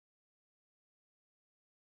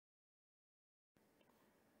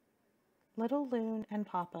Little Loon and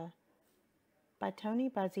Papa by Tony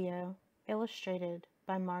Buzzio, illustrated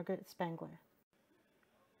by Margaret Spengler.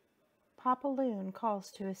 Papa Loon calls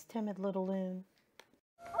to his timid little loon.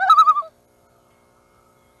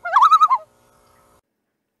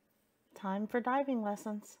 Time for diving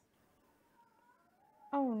lessons.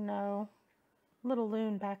 Oh no, little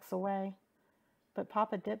Loon backs away, but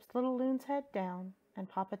Papa dips little Loon's head down, and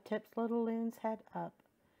Papa tips little Loon's head up.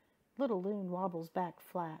 Little Loon wobbles back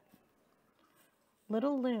flat.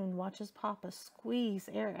 Little Loon watches Papa squeeze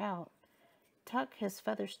air out, tuck his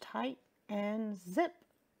feathers tight, and zip,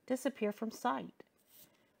 disappear from sight.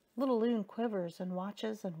 Little Loon quivers and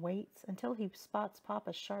watches and waits until he spots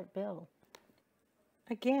Papa's sharp bill.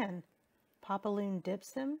 Again, Papa Loon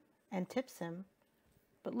dips him and tips him,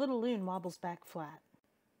 but Little Loon wobbles back flat.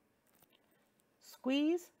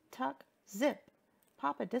 Squeeze, tuck, zip,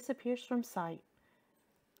 Papa disappears from sight.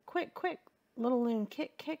 Quick, quick, Little Loon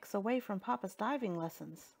kicks away from Papa's diving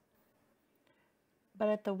lessons. But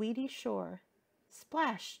at the weedy shore,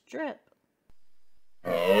 splash, drip.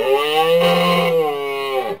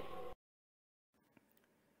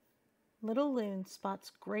 Little Loon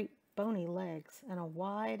spots great bony legs and a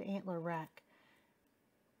wide antler rack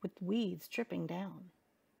with weeds dripping down.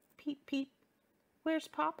 Peep, peep, where's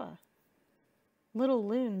Papa? Little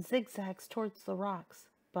Loon zigzags towards the rocks,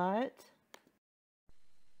 but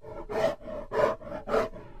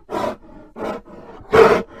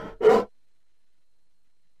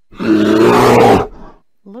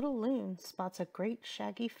Little Loon spots a great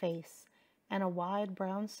shaggy face and a wide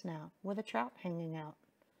brown snout with a trout hanging out.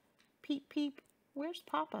 Peep, peep, where's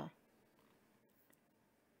Papa?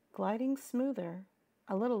 Gliding smoother,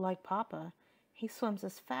 a little like Papa, he swims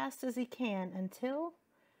as fast as he can until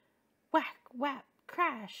whack, whack,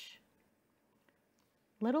 crash!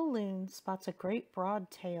 Little Loon spots a great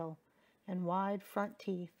broad tail and wide front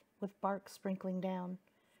teeth with bark sprinkling down.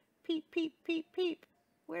 Peep, peep, peep, peep,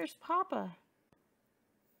 where's Papa?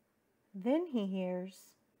 Then he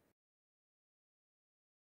hears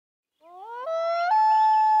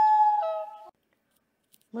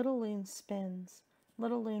Little Loon spins,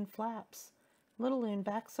 Little Loon flaps, Little Loon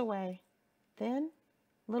backs away. Then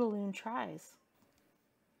Little Loon tries.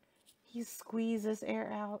 He squeezes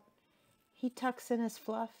air out, he tucks in his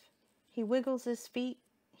fluff, he wiggles his feet,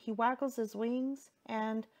 he waggles his wings,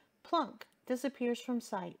 and plunk, disappears from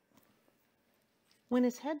sight. When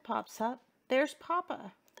his head pops up, there's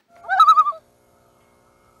Papa.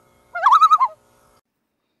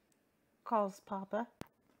 Calls Papa.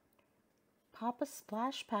 Papa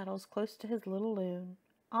splash paddles close to his little Loon,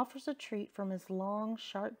 offers a treat from his long,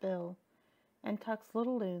 sharp bill, and tucks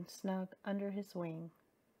Little Loon snug under his wing.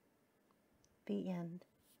 The end.